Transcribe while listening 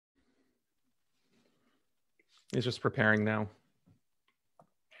He's just preparing now.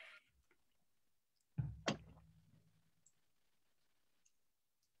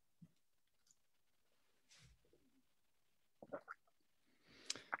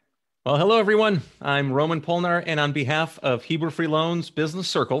 Well, hello, everyone. I'm Roman Polnar, and on behalf of Hebrew Free Loans Business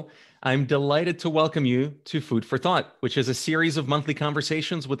Circle, I'm delighted to welcome you to Food for Thought, which is a series of monthly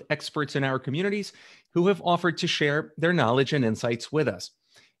conversations with experts in our communities who have offered to share their knowledge and insights with us.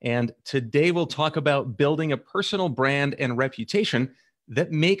 And today we'll talk about building a personal brand and reputation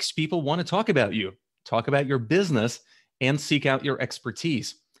that makes people want to talk about you, talk about your business, and seek out your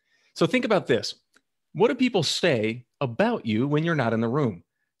expertise. So think about this. What do people say about you when you're not in the room?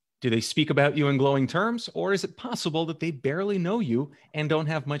 Do they speak about you in glowing terms, or is it possible that they barely know you and don't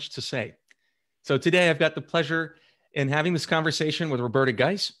have much to say? So today I've got the pleasure in having this conversation with Roberta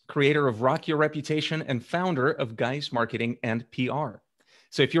Geis, creator of Rock Your Reputation and founder of Geis Marketing and PR.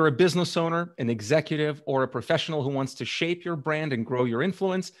 So if you're a business owner, an executive, or a professional who wants to shape your brand and grow your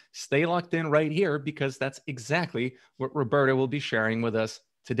influence, stay locked in right here because that's exactly what Roberta will be sharing with us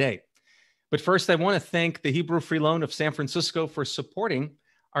today. But first, I want to thank the Hebrew Free Loan of San Francisco for supporting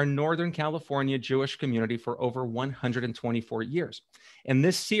our Northern California Jewish community for over 124 years. And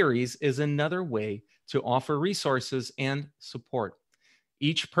this series is another way to offer resources and support.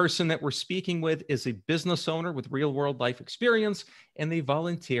 Each person that we're speaking with is a business owner with real-world life experience, and they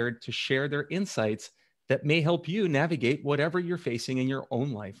volunteered to share their insights that may help you navigate whatever you're facing in your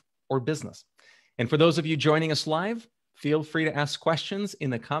own life or business. And for those of you joining us live, feel free to ask questions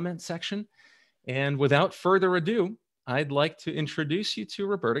in the comment section. And without further ado, I'd like to introduce you to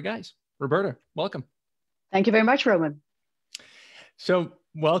Roberta Geis. Roberta, welcome. Thank you very much, Roman. So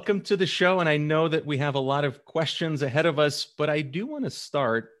welcome to the show. And I know that we have a lot of questions ahead of us, but I do want to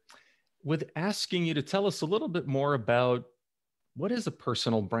start with asking you to tell us a little bit more about what is a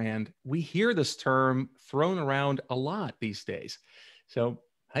personal brand. We hear this term thrown around a lot these days. So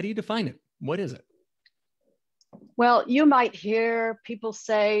how do you define it? What is it? Well, you might hear people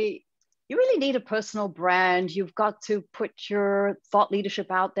say, you really need a personal brand. You've got to put your thought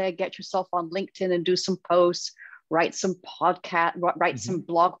leadership out there, get yourself on LinkedIn and do some posts, write some some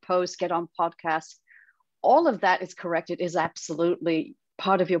blog posts, get on podcasts. All of that is correct. It is absolutely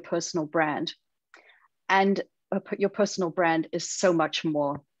part of your personal brand. And your personal brand is so much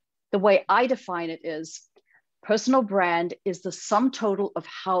more. The way I define it is personal brand is the sum total of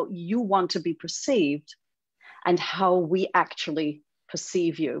how you want to be perceived and how we actually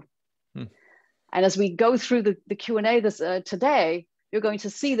perceive you. And as we go through the Q&A today, you're going to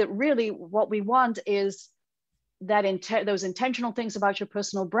see that really what we want is that those intentional things about your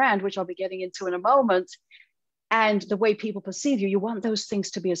personal brand, which I'll be getting into in a moment, and the way people perceive you, you want those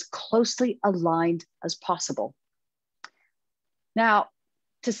things to be as closely aligned as possible. Now,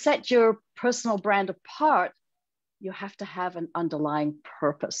 to set your personal brand apart, you have to have an underlying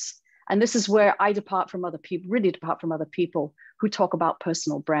purpose. And this is where I depart from other people, really depart from other people who talk about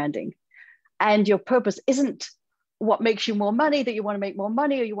personal branding. And your purpose isn't what makes you more money, that you want to make more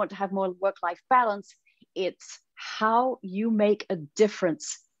money or you want to have more work-life balance. It's how you make a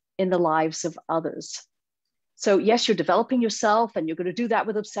difference in the lives of others. So yes, you're developing yourself and you're going to do that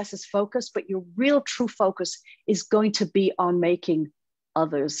with obsessive focus, but your real true focus is going to be on making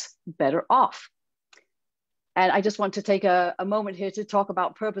others better off. And I just want to take a moment here to talk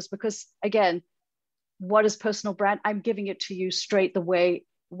about purpose because, again, what is personal brand? I'm giving it to you straight the way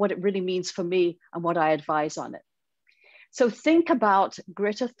what it really means for me and what I advise on it. So think about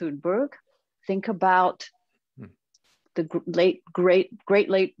Greta Thunberg. Think about the great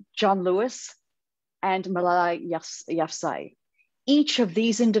late John Lewis and Malala Yousafzai. Each of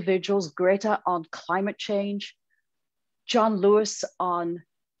these individuals, Greta on climate change, John Lewis on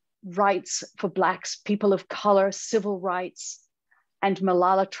rights for Blacks, people of color, civil rights, and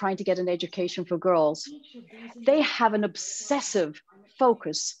Malala trying to get an education for girls, they have an obsessive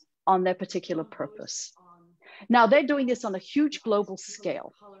focus on their particular purpose. Now, they're doing this on a huge global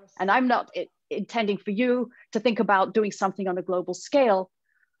scale, and I'm not intending for you to think about doing something on a global scale.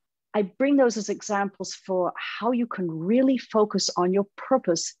 I bring those as examples for how you can really focus on your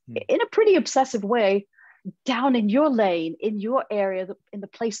purpose in a pretty obsessive way down in your lane, in your area, in the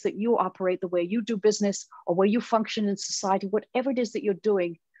place that you operate, the way you do business or where you function in society, whatever it is that you're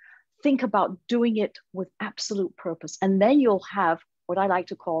doing, think about doing it with absolute purpose. And then you'll have what I like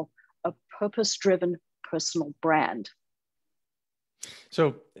to call a purpose-driven personal brand.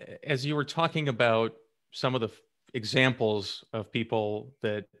 So as you were talking about some of the examples of people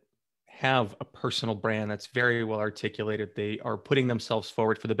that have a personal brand that's very well articulated, they are putting themselves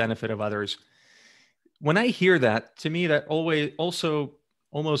forward for the benefit of others. When I hear that, to me, that always also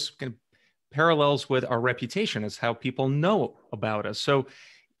almost kind of parallels with our reputation as how people know about us. So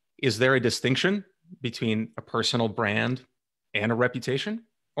is there a distinction between a personal brand and a reputation?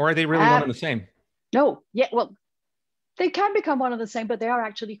 Or are they really one and the same? No, yeah, well, they can become one and the same, but they are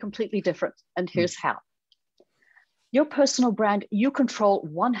actually completely different. And here's how. Your personal brand, you control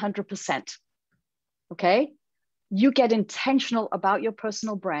 100%, okay? You get intentional about your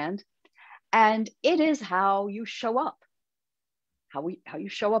personal brand, and it is how you show up, how you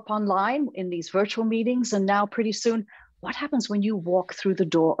show up online in these virtual meetings. And now pretty soon, what happens when you walk through the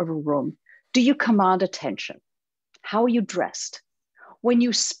door of a room? Do you command attention? How are you dressed? When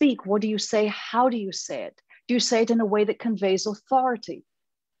you speak, what do you say? How do you say it? Do you say it in a way that conveys authority?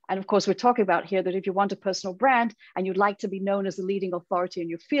 And of course, we're talking about here that if you want a personal brand and you'd like to be known as the leading authority in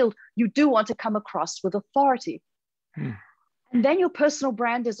your field, you do want to come across with authority. And then your personal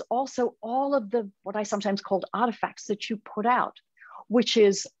brand is also all of the, what I sometimes call artifacts that you put out, which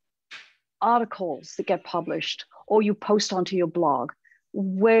is articles that get published or you post onto your blog,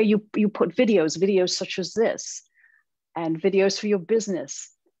 where you put videos such as this, and videos for your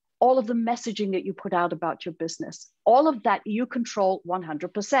business, all of the messaging that you put out about your business, all of that you control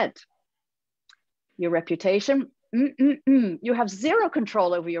 100%. Your reputation, you have zero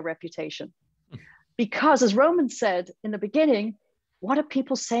control over your reputation. Because as Roman said in the beginning, what are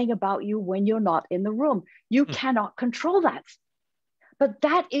people saying about you when you're not in the room? You cannot control that. But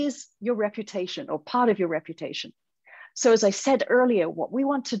that is your reputation or part of your reputation. So as I said earlier, what we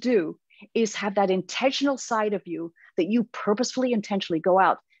want to do is have that intentional side of you that you purposefully, intentionally go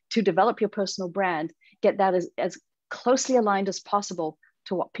out to develop your personal brand, get that as closely aligned as possible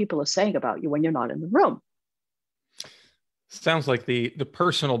to what people are saying about you when you're not in the room. Sounds like the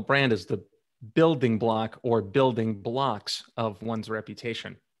personal brand is the building block or building blocks of one's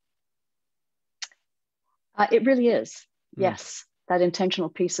reputation. It really is. Yes, that intentional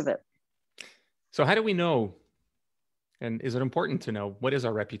piece of it. So how do we know, and is it important to know, what is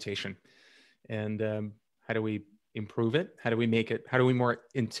our reputation? And how do we improve it? How do we make it, how do we more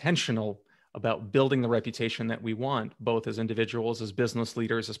intentional about building the reputation that we want, both as individuals, as business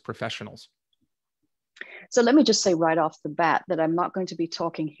leaders, as professionals? So let me just say right off the bat that I'm not going to be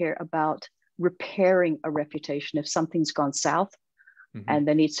talking here about repairing a reputation. If something's gone south and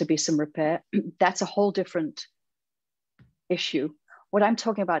there needs to be some repair, that's a whole different issue. What I'm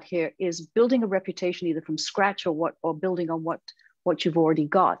talking about here is building a reputation either from scratch or building on what you've already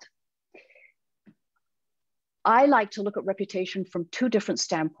got. I like to look at reputation from two different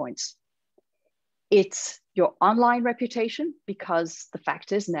standpoints. It's your online reputation, because the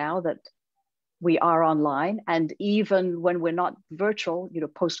fact is now that we are online, and even when we're not virtual,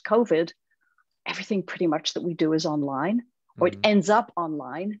 post-COVID, everything pretty much that we do is online, or it ends up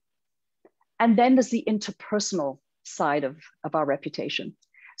online. And then there's the interpersonal side of our reputation.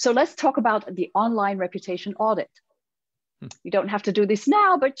 So let's talk about the online reputation audit. You don't have to do this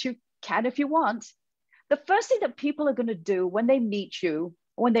now, but you can if you want. The first thing that people are going to do when they meet you,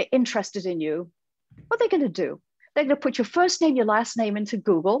 when they're interested in you, what are they going to do? They're going to put your first name, your last name into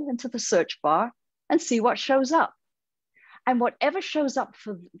Google, into the search bar, and see what shows up. And whatever shows up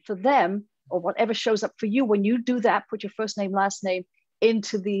for them, or whatever shows up for you, when you do that, put your first name, last name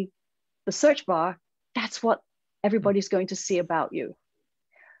into the search bar, that's what everybody's going to see about you.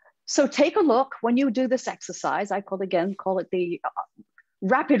 So take a look when you do this exercise. I call it the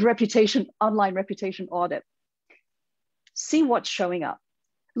rapid reputation, online reputation audit. See what's showing up.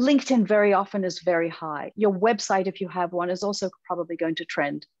 LinkedIn very often is very high. Your website, if you have one, is also probably going to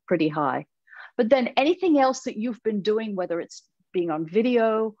trend pretty high. But then anything else that you've been doing, whether it's being on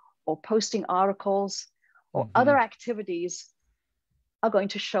video or posting articles or other activities, are going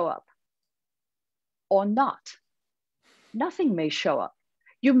to show up or not. Nothing may show up.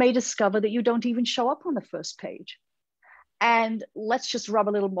 You may discover that you don't even show up on the first page. And let's just rub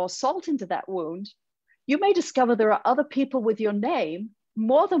a little more salt into that wound. You may discover there are other people with your name,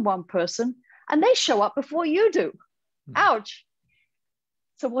 more than one person, and they show up before you do. Ouch.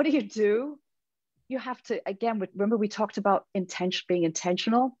 So what do? You have to, again, remember we talked about being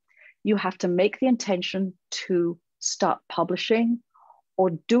intentional. You have to make the intention to start publishing or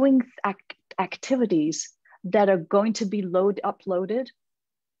doing activities that are going to be uploaded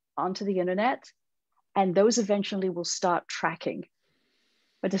onto the internet, and those eventually will start tracking.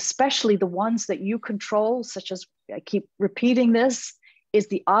 But especially the ones that you control, such as, I keep repeating this, is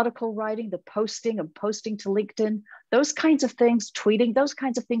the article writing, the posting and posting to LinkedIn, those kinds of things, tweeting, those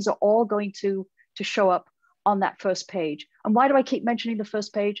kinds of things are all going to show up on that first page. And why do I keep mentioning the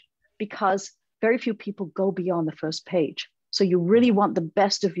first page? Because very few people go beyond the first page. So you really want the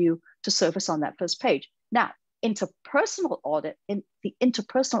best of you to surface on that first page. Now, interpersonal audit, in the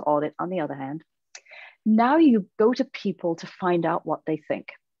interpersonal audit, on the other hand, now you go to people to find out what they think,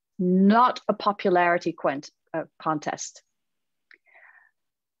 not a popularity contest.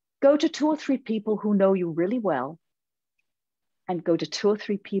 Go to 2 or 3 people who know you really well, and go to 2 or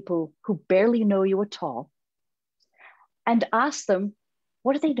 3 people who barely know you at all, and ask them,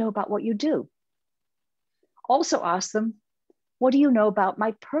 what do they know about what you do? Also ask them, what do you know about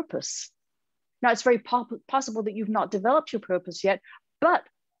my purpose? Now, it's very possible that you've not developed your purpose yet, but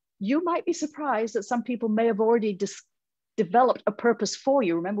you might be surprised that some people may have already developed a purpose for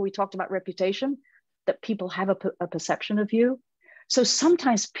you. Remember, we talked about reputation, that people have a perception of you. So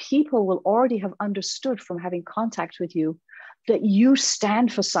sometimes people will already have understood from having contact with you that you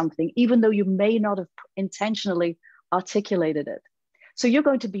stand for something, even though you may not have intentionally articulated it. So you're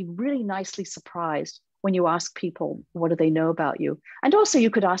going to be really nicely surprised when you ask people, what do they know about you? And also you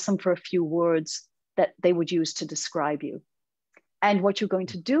could ask them for a few words that they would use to describe you. And what you're going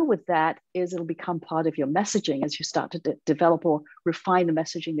to do with that is it'll become part of your messaging as you start to develop or refine the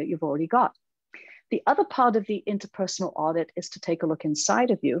messaging that you've already got. The other part of the interpersonal audit is to take a look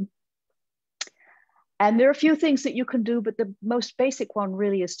inside of you. And there are a few things that you can do, but the most basic one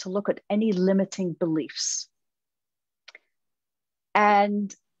really is to look at any limiting beliefs.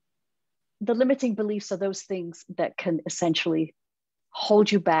 And the limiting beliefs are those things that can essentially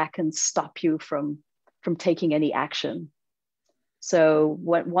hold you back and stop you from taking any action. So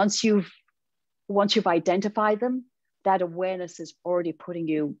once you've identified them, that awareness is already putting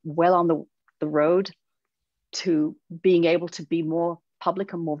you well on the road to being able to be more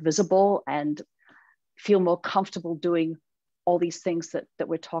public and more visible and feel more comfortable doing all these things that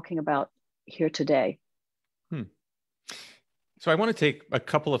we're talking about here today. So I want to take a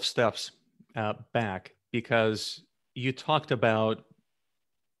couple of steps back, because you talked about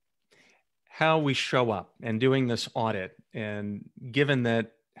how we show up and doing this audit. And given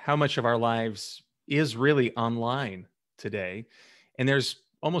that how much of our lives is really online today, and there's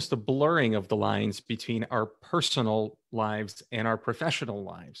almost a blurring of the lines between our personal lives and our professional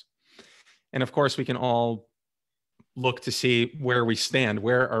lives. And of course, we can all look to see where we stand,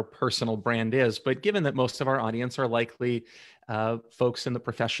 where our personal brand is. But given that most of our audience are likely folks in the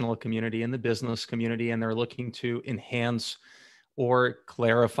professional community and the business community, and they're looking to enhance or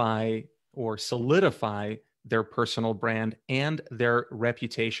clarify or solidify their personal brand and their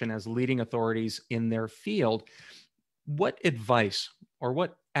reputation as leading authorities in their field, what advice or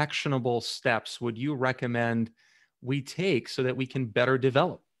what actionable steps would you recommend we take so that we can better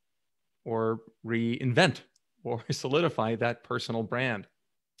develop or reinvent or solidify that personal brand?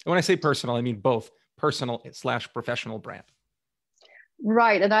 And when I say personal, I mean both personal/professional brand.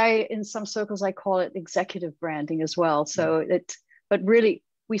 Right. And in some circles, I call it executive branding as well. So but really,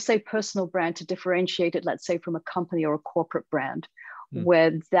 we say personal brand to differentiate it, let's say, from a company or a corporate brand,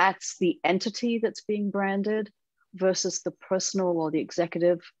 where that's the entity that's being branded versus the personal or the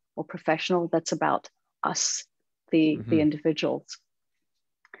executive or professional that's about us, the individuals.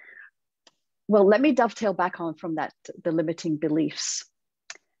 Well, let me dovetail back on from that, the limiting beliefs,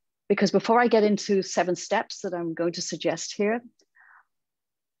 because before I get into 7 steps that I'm going to suggest here,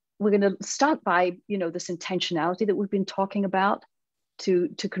 we're going to start by, this intentionality that we've been talking about to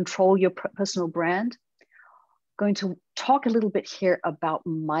control your personal brand. I'm going to talk a little bit here about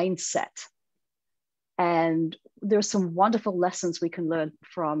mindset. And there's some wonderful lessons we can learn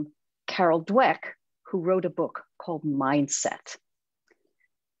from Carol Dweck, who wrote a book called Mindset.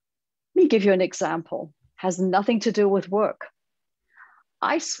 Let me give you an example. Has nothing to do with work.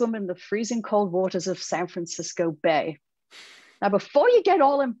 I swim in the freezing cold waters of San Francisco Bay. Now, before you get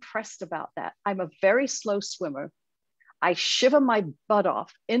all impressed about that, I'm a very slow swimmer. I shiver my butt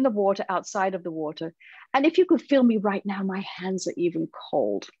off in the water, outside of the water. And if you could feel me right now, my hands are even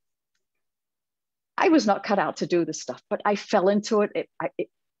cold. I was not cut out to do this stuff, but I fell into it.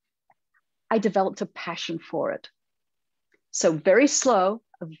 I developed a passion for it. So very slow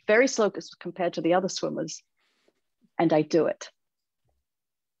compared to the other swimmers, and I do it.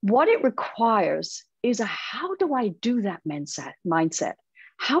 What it requires is how do I do that mindset?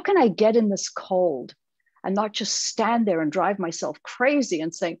 How can I get in this cold and not just stand there and drive myself crazy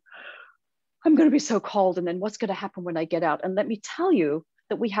and say, I'm going to be so cold, and then what's going to happen when I get out? And let me tell you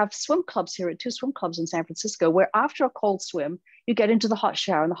that we have swim clubs here at 2 swim clubs in San Francisco, where after a cold swim, you get into the hot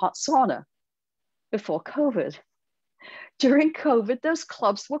shower and the hot sauna. Before COVID. During COVID, those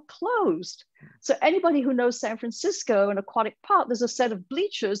clubs were closed. So anybody who knows San Francisco, an aquatic park, there's a set of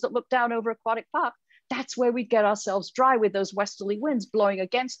bleachers that look down over aquatic park. That's where we get ourselves dry with those westerly winds blowing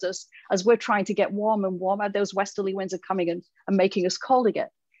against us as we're trying to get warm and warmer. Those westerly winds are coming and making us cold again.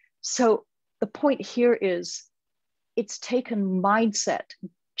 So the point here is it's taken mindset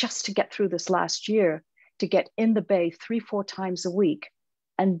just to get through this last year, to get in the bay 3-4 times a week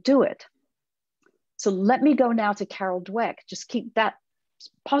and do it. So let me go now to Carol Dweck. Just keep that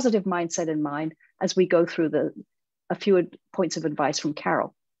positive mindset in mind as we go through a few points of advice from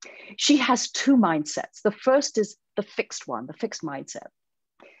Carol. She has 2 mindsets. The first is the fixed one, the fixed mindset.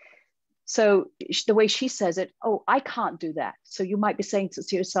 So the way she says it, oh, I can't do that. So you might be saying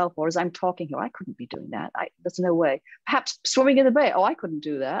to yourself, or as I'm talking here, I couldn't be doing that. There's no way. Perhaps swimming in the bay, oh, I couldn't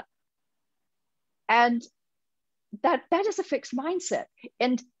do that. And that is a fixed mindset.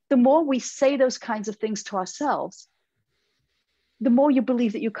 And the more we say those kinds of things to ourselves, the more you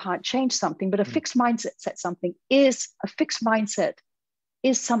believe that you can't change something. But a fixed mindset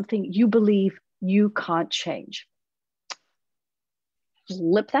is something you believe you can't change.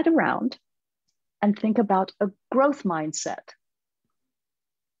 Flip that around and think about a growth mindset.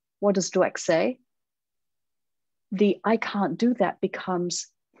 What does Dweck say? The I can't do that becomes,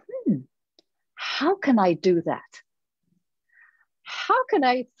 how can I do that? How can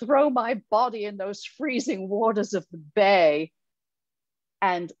I throw my body in those freezing waters of the bay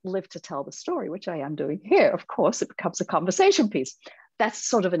and live to tell the story, which I am doing here? Of course, it becomes a conversation piece. That's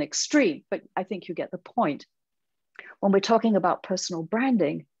sort of an extreme, but I think you get the point. When we're talking about personal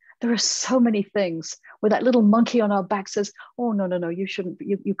branding, there are so many things where that little monkey on our back says, oh, no, you shouldn't,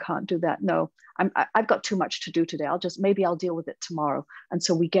 you can't do that. No, I've got too much to do today. Maybe I'll deal with it tomorrow. And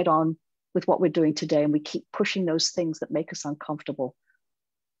so we get on with what we're doing today and we keep pushing those things that make us uncomfortable.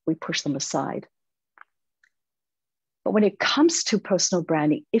 We push them aside. But when it comes to personal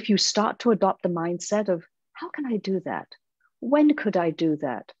branding, if you start to adopt the mindset of, how can I do that? When could I do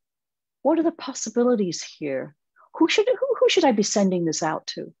that? What are the possibilities here? Who should I be sending this out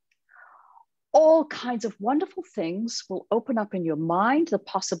to? All kinds of wonderful things will open up in your mind. The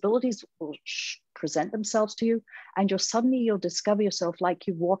possibilities will present themselves to you. And you'll discover yourself like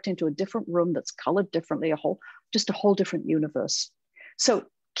you've walked into a different room that's colored differently, just a whole different universe. So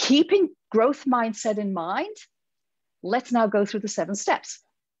keeping growth mindset in mind, let's now go through the 7 steps.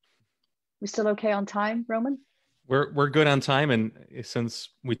 We still okay on time, Roman? We're good on time. And since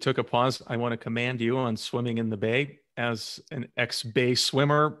we took a pause, I want to commend you on swimming in the bay. As an ex-bay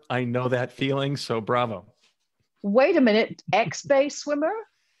swimmer, I know that feeling. So bravo. Wait a minute, ex-bay swimmer?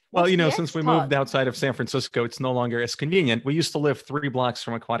 Well, since we moved outside of San Francisco, it's no longer as convenient. We used to live 3 blocks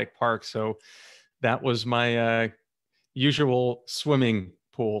from Aquatic Park. So that was my usual swimming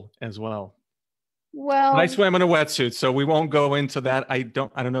pool as well. Well, but I swam in a wetsuit, so we won't go into that. I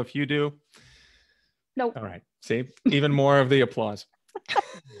don't know if you do. Nope. All right. See, even more of the applause.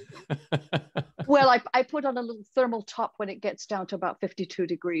 Well, I put on a little thermal top when it gets down to about 52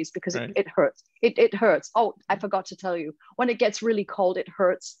 degrees because it hurts. It hurts. Oh, I forgot to tell you, when it gets really cold, it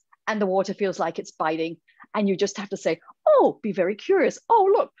hurts and the water feels like it's biting. And you just have to say, oh, be very curious. Oh,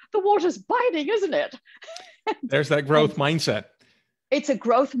 look, the water's biting, isn't it? There's that growth mindset. It's a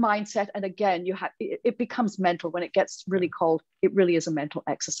growth mindset. And again, it becomes mental. When it gets really cold, it really is a mental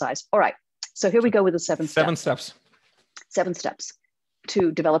exercise. All right. So here we go with the 7 steps. 7 steps. 7 steps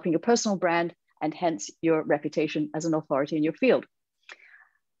to developing your personal brand and hence your reputation as an authority in your field.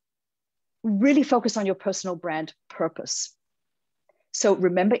 Really focus on your personal brand purpose. So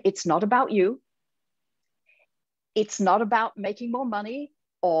remember, it's not about you. It's not about making more money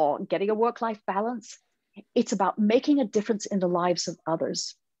or getting a work-life balance. It's about making a difference in the lives of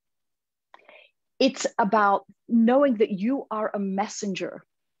others. It's about knowing that you are a messenger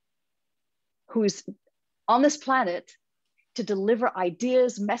who's on this planet to deliver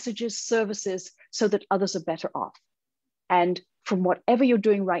ideas, messages, services so that others are better off. And from whatever you're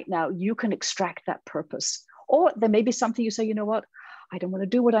doing right now, you can extract that purpose. Or there may be something you say, you know what, I don't want to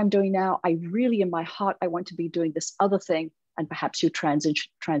do what I'm doing now. I really, in my heart, I want to be doing this other thing. And perhaps you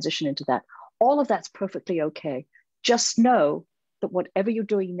transition into that. All of that's perfectly okay. Just know that whatever you're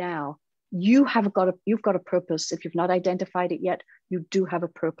doing now, you've got a purpose. If you've not identified it yet, you do have a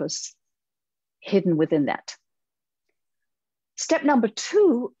purpose hidden within that. Step number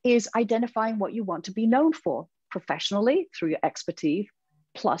 2 is identifying what you want to be known for professionally through your expertise,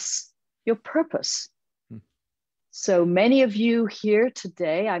 plus your purpose. So many of you here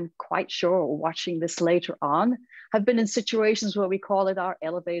today, I'm quite sure, or watching this later on, have been in situations where we call it our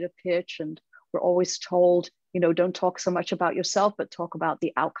elevator pitch. And we're always told, don't talk so much about yourself, but talk about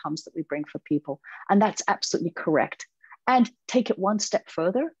the outcomes that we bring for people. And that's absolutely correct. And take it one step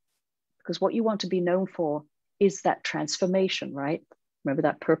further, because what you want to be known for is that transformation, right? Remember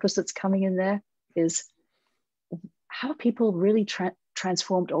that purpose that's coming in there is how are people really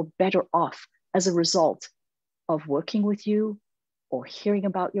transformed or better off as a result of working with you or hearing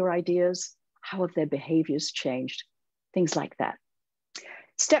about your ideas? How have their behaviors changed? things like that.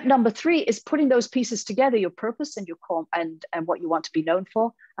 Step number 3 is putting those pieces together, your purpose and your core and what you want to be known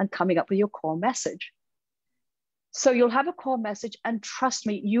for, and coming up with your core message. So you'll have a core message, and trust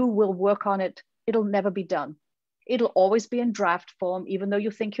me, you will work on it. It'll never be done. It'll always be in draft form, even though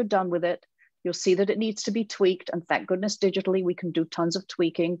you think you're done with it. You'll see that it needs to be tweaked. And thank goodness, digitally, we can do tons of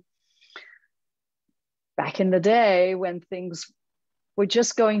tweaking. Back in the day when things were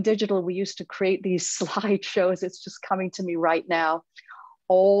just going digital, we used to create these slideshows. It's just coming to me right now.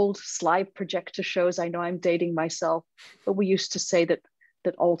 Old slide projector shows. I know I'm dating myself, but we used to say that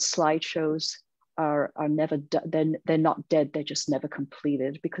old slideshows are never done. They're not dead. They're just never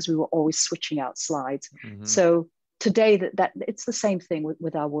completed, because we were always switching out slides. Mm-hmm. So today that it's the same thing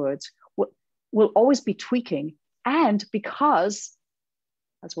with our words. We'll always be tweaking, and because,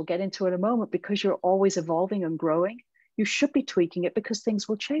 as we'll get into in a moment, because you're always evolving and growing, you should be tweaking it because things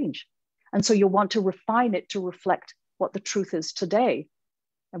will change. And so you'll want to refine it to reflect what the truth is today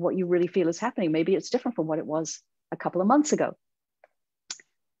and what you really feel is happening. Maybe it's different from what it was a couple of months ago.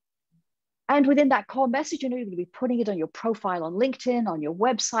 And within that core message, you're going to be putting it on your profile on LinkedIn, on your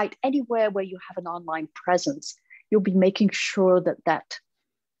website, anywhere where you have an online presence. You'll be making sure that that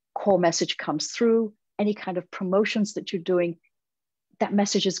core message comes through. Any kind of promotions that you're doing, that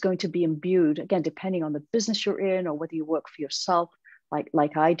message is going to be imbued, again, depending on the business you're in, or whether you work for yourself,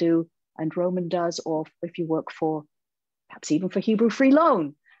 like I do and Roman does, or if you work for, perhaps even for Hebrew Free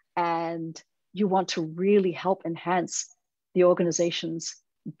Loan, and you want to really help enhance the organization's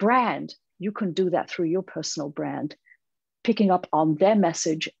brand. You can do that through your personal brand, picking up on their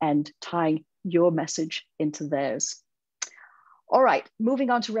message and tying your message into theirs. All right, moving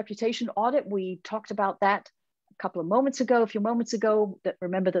on to reputation audit. We talked about that a few moments ago, that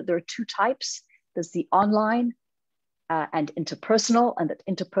remember that there are 2 types. There's the online and interpersonal, and that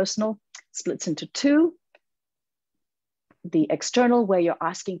interpersonal splits into 2. The external, where you're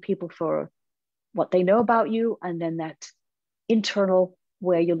asking people for what they know about you, and then that internal,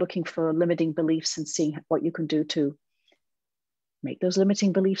 where you're looking for limiting beliefs and seeing what you can do to make those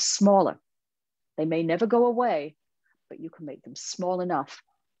limiting beliefs smaller. They may never go away, but you can make them small enough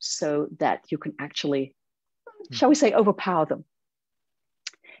so that you can actually, shall we say, overpower them.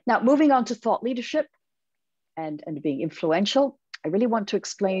 Now, moving on to thought leadership and being influential, I really want to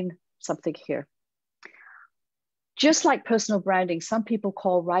explain something here. Just like personal branding, some people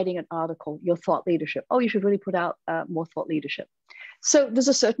call writing an article your thought leadership. Oh, you should really put out more thought leadership. So there's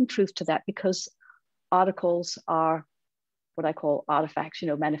a certain truth to that, because articles are what I call artifacts,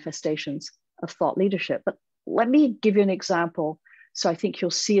 manifestations of thought leadership. But let me give you an example, so I think you'll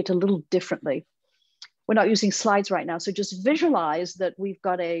see it a little differently. We're not using slides right now, so just visualize that we've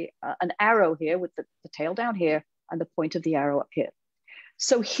got an arrow here with the tail down here and the point of the arrow up here.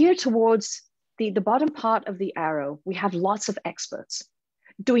 So here towards the bottom part of the arrow, we have lots of experts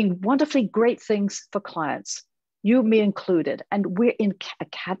doing wonderfully great things for clients, you, me included, and we're in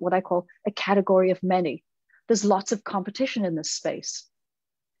what I call a category of many. There's lots of competition in this space.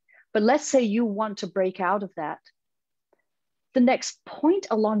 But let's say you want to break out of that. The next point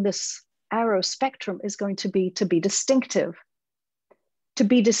along this arrow spectrum is going to be distinctive. To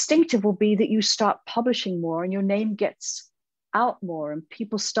be distinctive will be that you start publishing more and your name gets out more, and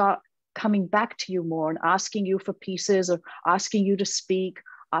people start coming back to you more and asking you for pieces, or asking you to speak,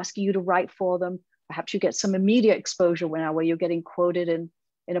 asking you to write for them. Perhaps you get some immediate exposure where you're getting quoted in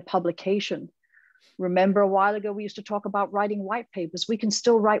a publication. Remember a while ago, we used to talk about writing white papers. We can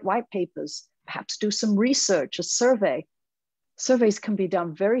still write white papers, perhaps do some research, a survey. Surveys can be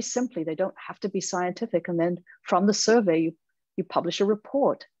done very simply. They don't have to be scientific. And then from the survey, you publish a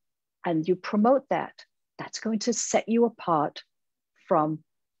report and you promote that. That's going to set you apart from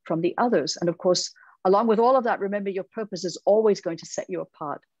the others. And of course, along with all of that, remember your purpose is always going to set you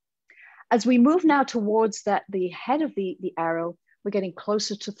apart. As we move now towards the head of the arrow, we're getting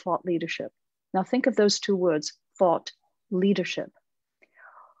closer to thought leadership. Now think of those 2 words, thought leadership.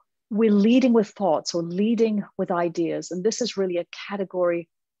 We're leading with thoughts or leading with ideas. And this is really a category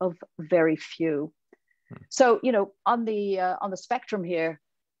of very few. So, on the spectrum here,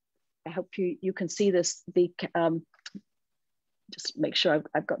 I hope you can see this, just make sure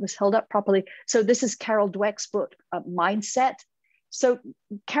I've got this held up properly. So this is Carol Dweck's book, Mindset. So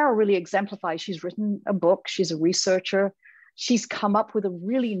Carol really exemplifies, she's written a book, she's a researcher, she's come up with a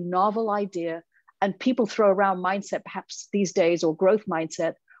really novel idea, and people throw around mindset perhaps these days, or growth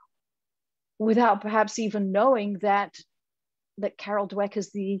mindset, without perhaps even knowing that Carol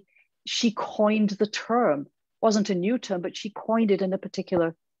Dweck she coined the term. Wasn't a new term, but she coined it in a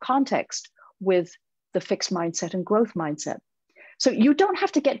particular context with the fixed mindset and growth mindset. So you don't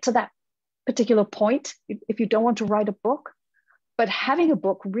have to get to that particular point if you don't want to write a book. But having a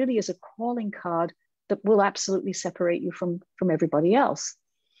book really is a calling card that will absolutely separate you from everybody else.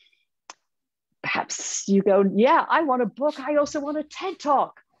 Perhaps you go, yeah, I want a book. I also want a TED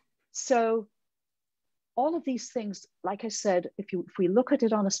Talk. So all of these things, like I said, if we look at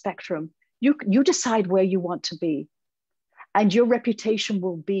it on a spectrum, you decide where you want to be. And your reputation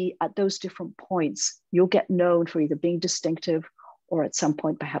will be at those different points. You'll get known for either being distinctive or at some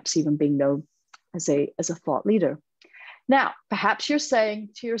point, perhaps even being known as a thought leader. Now, perhaps you're saying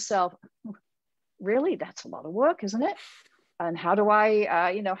to yourself, really, that's a lot of work, isn't it? And how do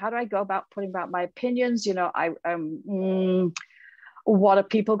I, how do I go about putting out my opinions? What are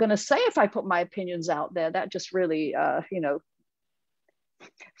people going to say if I put my opinions out there? That just really,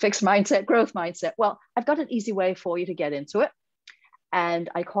 fixed mindset, growth mindset. Well, I've got an easy way for you to get into it. And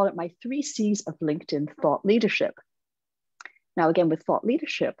I call it my 3 C's of LinkedIn thought leadership. Now, again, with thought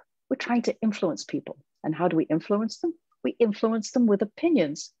leadership, we're trying to influence people. And how do we influence them? We influence them with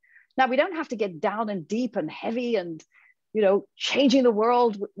opinions. Now, we don't have to get down and deep and heavy and, changing the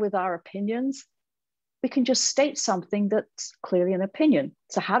world with our opinions. We can just state something that's clearly an opinion.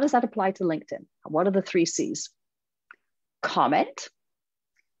 So how does that apply to LinkedIn? What are the 3 C's? Comment,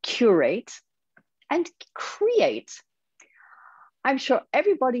 curate, and create. I'm sure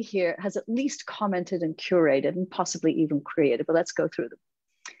everybody here has at least commented and curated and possibly even created, but let's go through them.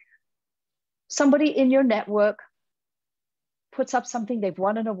 Somebody in your network puts up something, they've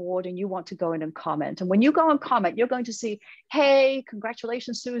won an award, and you want to go in and comment. And when you go and comment, you're going to see, hey,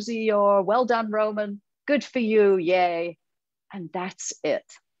 congratulations, Susie, or well done, Roman, good for you, yay. And that's it.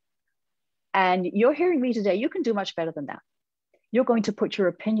 And you're hearing me today, you can do much better than that. You're going to put your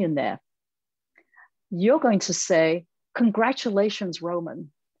opinion there. You're going to say, congratulations, Roman,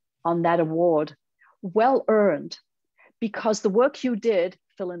 on that award. Well earned, because the work you did,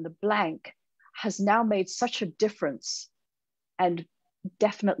 fill in the blank, has now made such a difference. And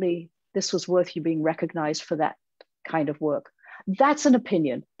definitely this was worth you being recognized for that kind of work. That's an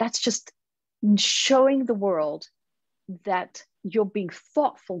opinion. That's just showing the world that you're being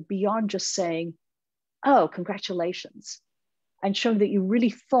thoughtful beyond just saying, oh, congratulations, and showing that you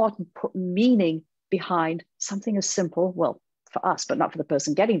really thought and put meaning behind something as simple, well, for us, but not for the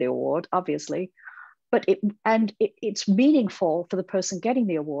person getting the award, obviously, but it's meaningful for the person getting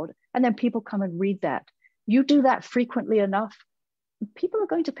the award. And then people come and read that. You do that frequently enough, people are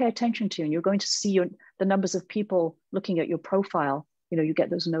going to pay attention to you, and you're going to see the numbers of people looking at your profile. You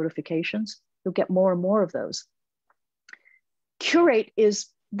get those notifications. You'll get more and more of those. Curate is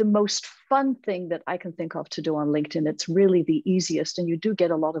the most fun thing that I can think of to do on LinkedIn. It's really the easiest, and you do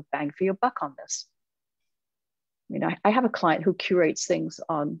get a lot of bang for your buck on this. I have a client who curates things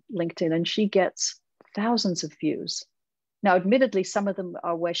on LinkedIn, and she gets thousands of views. Now, admittedly, some of them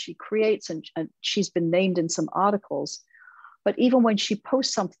are where she creates, and she's been named in some articles. But even when she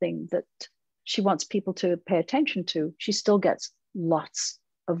posts something that she wants people to pay attention to, she still gets lots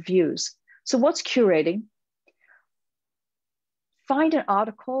of views. So what's curating? Find an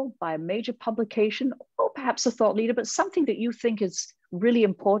article by a major publication, or perhaps a thought leader, but something that you think is really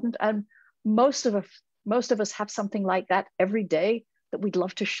important. And most of us have something like that every day that we'd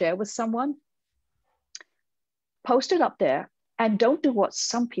love to share with someone. Post it up there, and don't do what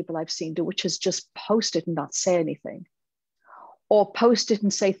some people I've seen do, which is just post it and not say anything. Or post it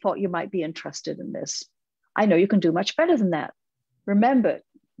and say, thought you might be interested in this. I know you can do much better than that. Remember,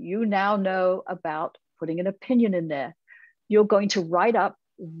 you now know about putting an opinion in there. You're going to write up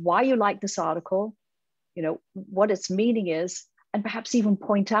why you like this article, what its meaning is, and perhaps even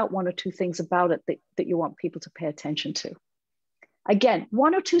point out 1 or 2 things about it that you want people to pay attention to. Again,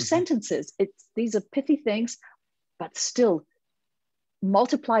 1 or 2 sentences. These are pithy things, but still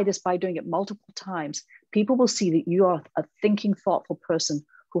multiply this by doing it multiple times. People will see that you are a thinking, thoughtful person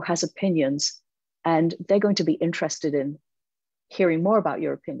who has opinions, and they're going to be interested in hearing more about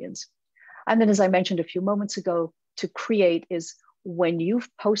your opinions. And then, as I mentioned a few moments ago, to create is when you've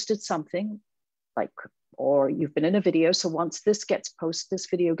posted something, or you've been in a video. So once this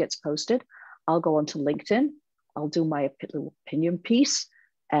video gets posted, I'll go onto LinkedIn. I'll do my little opinion piece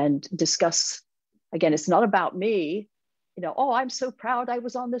and discuss. Again, it's not about me, oh, I'm so proud I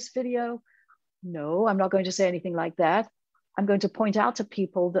was on this video. No, I'm not going to say anything like that. I'm going to point out to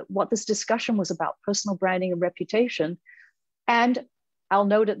people that what this discussion was about, personal branding and reputation. And I'll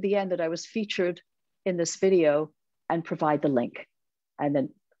note at the end that I was featured in this video and provide the link. And then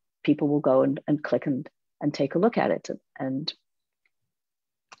people will go and click and take a look at it and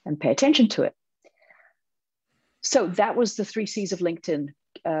pay attention to it. So that was the 3 C's of LinkedIn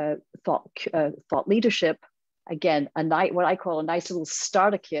thought leadership. Again, what I call a nice little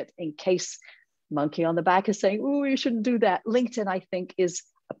starter kit in case monkey on the back is saying, oh, you shouldn't do that. LinkedIn, I think, is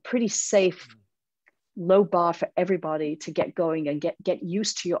a pretty safe, low bar for everybody to get going and get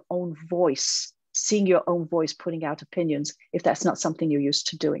used to your own voice, seeing your own voice, putting out opinions, if that's not something you're used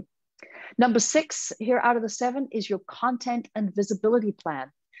to doing. Number 6 here out of the 7 is your content and visibility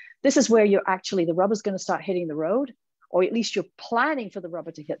plan. This is where you're actually, the rubber's going to start hitting the road, or at least you're planning for the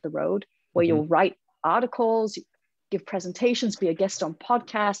rubber to hit the road, where you'll write articles, give presentations, be a guest on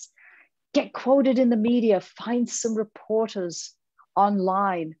podcasts, get quoted in the media, find some reporters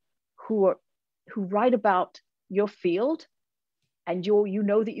online who write about your field, and you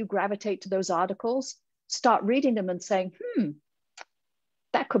know that you gravitate to those articles. Start reading them and saying,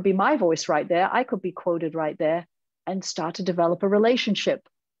 that could be my voice right there. I could be quoted right there, and start to develop a relationship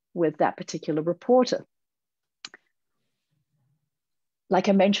with that particular reporter. Like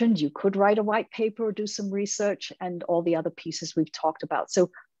I mentioned, you could write a white paper or do some research and all the other pieces we've talked about.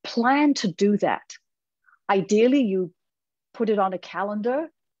 So plan to do that. Ideally, you put it on a calendar,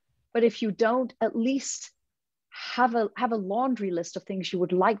 but if you don't, at least have a laundry list of things you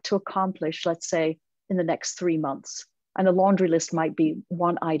would like to accomplish, let's say, in the next 3 months. And a laundry list might be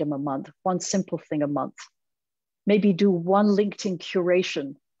 1 item a month, 1 simple thing a month. Maybe do 1 LinkedIn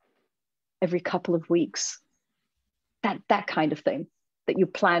curation every couple of weeks. That kind of thing that you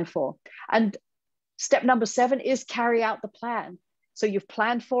plan for. And step number 7 is carry out the plan. So you've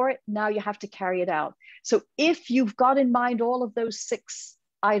planned for it, now you have to carry it out. So if you've got in mind all of those 6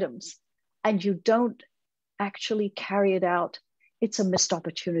 items and you don't actually carry it out, it's a missed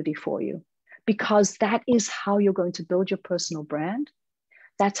opportunity for you, because that is how you're going to build your personal brand.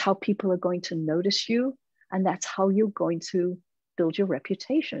 That's how people are going to notice you. And that's how you're going to build your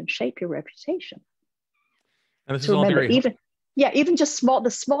reputation, shape your reputation. And this is all very even just the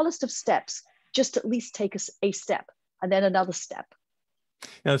smallest of steps, just at least take a step and then another step.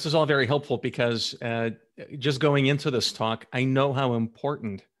 Now, this is all very helpful because just going into this talk, I know how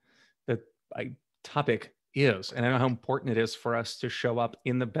important the topic is, and I know how important it is for us to show up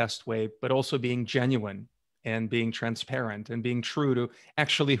in the best way, but also being genuine and being transparent and being true to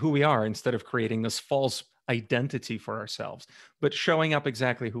actually who we are, instead of creating this false identity for ourselves, but showing up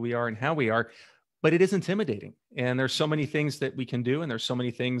exactly who we are and how we are. But it is intimidating. And there's so many things that we can do, and there's so many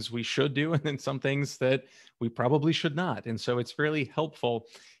things we should do, and then some things that we probably should not. And so it's really helpful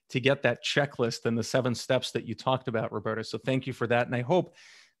to get that checklist and the 7 steps that you talked about, Roberta. So thank you for that. And I hope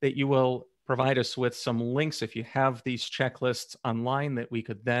that you will provide us with some links, if you have these checklists online, that we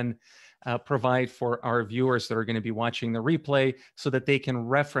could then provide for our viewers that are going to be watching the replay, so that they can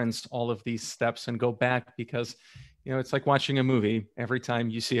reference all of these steps and go back, because it's like watching a movie. Every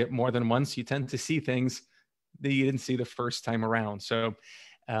time you see it more than once, you tend to see things that you didn't see the first time around. So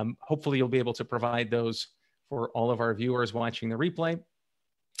hopefully you'll be able to provide those for all of our viewers watching the replay.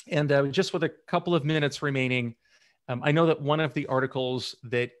 And just with a couple of minutes remaining, I know that one of the articles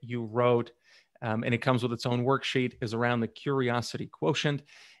that you wrote, and it comes with its own worksheet, is around the curiosity quotient.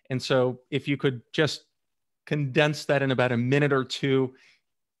 And so if you could just condense that in about a minute or 2,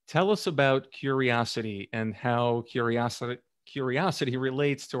 tell us about curiosity and how curiosity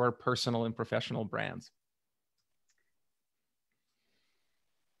relates to our personal and professional brands.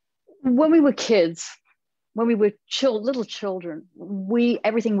 When we were kids, when we were little children,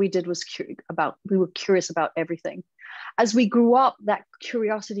 everything we did was we were curious about everything. As we grew up, that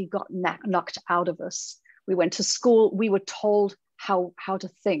curiosity got knocked out of us. We went to school, we were told how to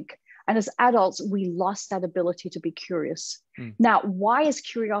think. And as adults, we lost that ability to be curious. Now, why is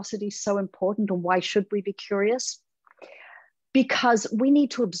curiosity so important, and why should we be curious? Because we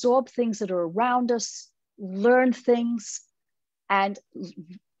need to absorb things that are around us, learn things. And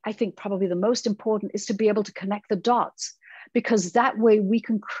I think probably the most important is to be able to connect the dots, because that way we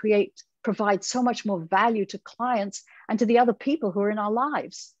can provide so much more value to clients and to the other people who are in our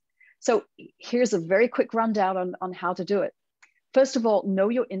lives. So here's a very quick rundown on how to do it. First of all, know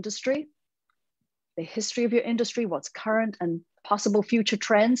your industry, the history of your industry, what's current and possible future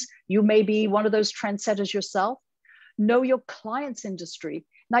trends. You may be one of those trendsetters yourself. Know your client's industry.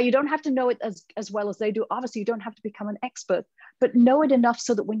 Now, you don't have to know it as well as they do. Obviously, you don't have to become an expert, but know it enough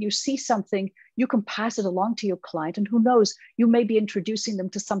so that when you see something, you can pass it along to your client. And who knows, you may be introducing them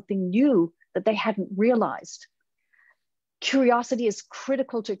to something new that they hadn't realized. Curiosity is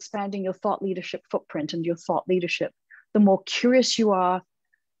critical to expanding your thought leadership footprint and your thought leadership. The more curious you are,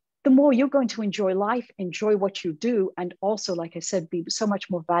 the more you're going to enjoy life, enjoy what you do, and also, like I said, be so much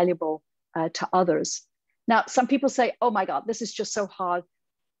more valuable to others. Now, some people say, oh my God, this is just so hard.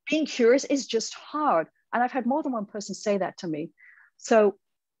 Being curious is just hard. And I've had more than one person say that to me. So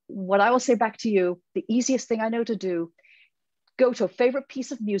what I will say back to you, the easiest thing I know to do, go to a favorite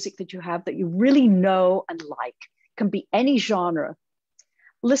piece of music that you have that you really know and like. Can be any genre.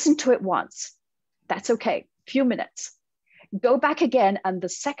 Listen to it once. That's okay. Few minutes. Go back again, and the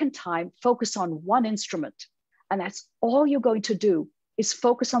second time, focus on one instrument. And that's all you're going to do, is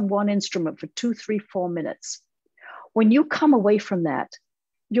focus on one instrument for 2, 3, 4 minutes. When you come away from that,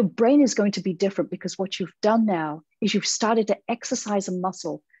 your brain is going to be different, because what you've done now is you've started to exercise a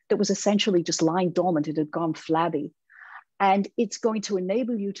muscle that was essentially just lying dormant. It had gone flabby. And it's going to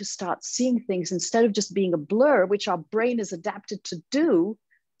enable you to start seeing things instead of just being a blur, which our brain is adapted to do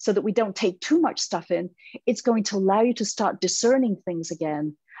so that we don't take too much stuff in. It's going to allow you to start discerning things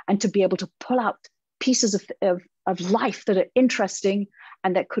again, and to be able to pull out pieces of life that are interesting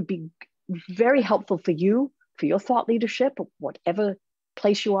and that could be very helpful for you, for your thought leadership, whatever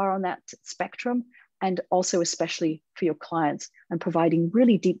place you are on that spectrum, and also especially for your clients, and providing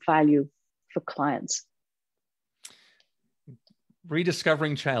really deep value for clients.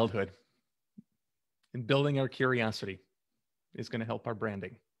 Rediscovering childhood and building our curiosity is going to help our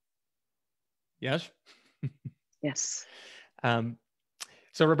branding. Yes? Yes.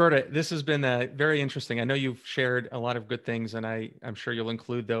 So Roberta, this has been very interesting. I know you've shared a lot of good things, and I'm sure you'll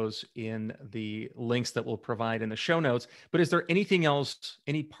include those in the links that we'll provide in the show notes. But is there anything else,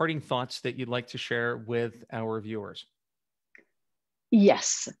 any parting thoughts that you'd like to share with our viewers?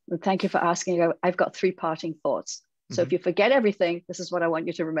 Yes. Thank you for asking. I've got 3 parting thoughts. So if you forget everything, this is what I want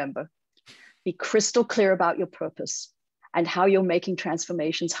you to remember. Be crystal clear about your purpose and how you're making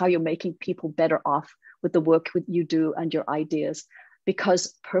transformations, how you're making people better off with the work that you do and your ideas,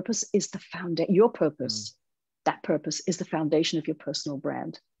 because purpose is the foundation. Your purpose, that purpose is the foundation of your personal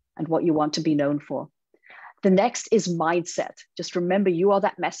brand and what you want to be known for. The next is mindset. Just remember, you are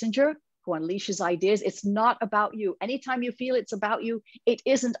that messenger who unleashes ideas. It's not about you. Anytime you feel it's about you, it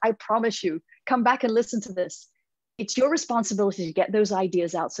isn't, I promise you. Come back and listen to this. It's your responsibility to get those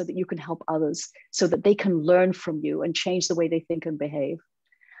ideas out so that you can help others, so that they can learn from you and change the way they think and behave.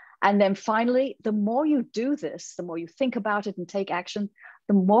 And then finally, the more you do this, the more you think about it and take action,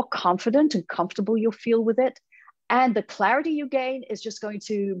 the more confident and comfortable you'll feel with it. And the clarity you gain is just going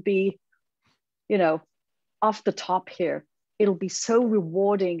to be, off the top here. It'll be so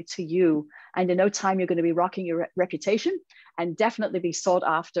rewarding to you. And in no time, you're going to be rocking your reputation and definitely be sought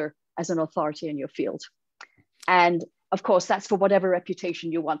after as an authority in your field. And of course, that's for whatever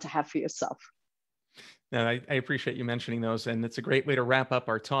reputation you want to have for yourself. Now, I appreciate you mentioning those, and it's a great way to wrap up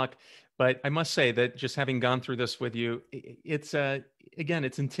our talk. But I must say that just having gone through this with you, it's again,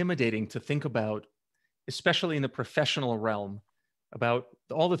 it's intimidating to think about, especially in the professional realm, about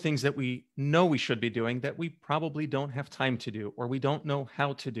all the things that we know we should be doing that we probably don't have time to do, or we don't know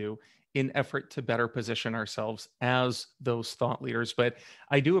how to do, in effort to better position ourselves as those thought leaders. But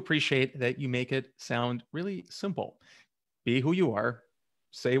I do appreciate that you make it sound really simple. Be who you are,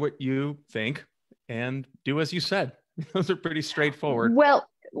 say what you think, and do as you said. Those are pretty straightforward. Well,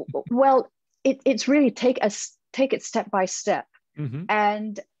 it's really take it step by step.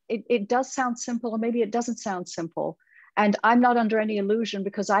 And it does sound simple, or maybe it doesn't sound simple. And I'm not under any illusion,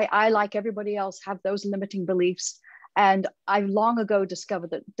 because I like everybody else, have those limiting beliefs. And I long ago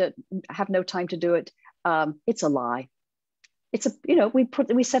discovered that have no time to do it. It's a lie. It's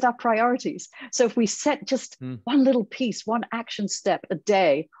we set our priorities. So if we set just one little piece, one action step a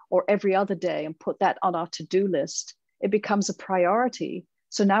day or every other day, and put that on our to-do list, it becomes a priority.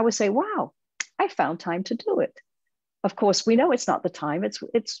 So now we say, wow, I found time to do it. Of course, we know it's not the time.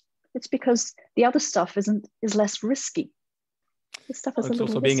 It's because the other stuff is less risky. This stuff is it's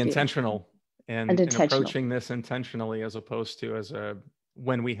also riskier. being intentional. And intentional. approaching this intentionally, as opposed to as a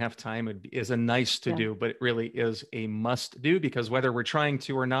when we have time, it is a nice to do, but it really is a must do, because whether we're trying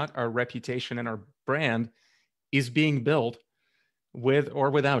to or not, our reputation and our brand is being built with or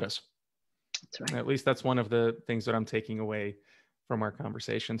without us. That's right. At least that's one of the things that I'm taking away from our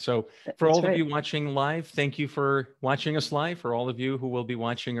conversation. So for all of you watching live, thank you for watching us live. For all of you who will be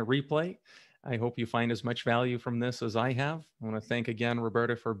watching a replay, I hope you find as much value from this as I have. I want to thank again,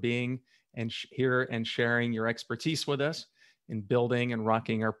 Roberta, for being here and sharing your expertise with us in building and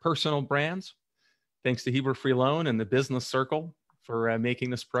rocking our personal brands. Thanks to Heber Free Loan and the Business Circle for making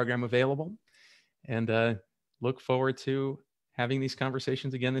this program available. And look forward to having these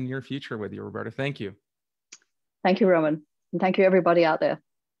conversations again in the near future with you, Roberta. Thank you. Thank you, Roman. And thank you, everybody out there.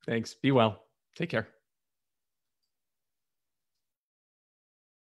 Thanks. Be well. Take care.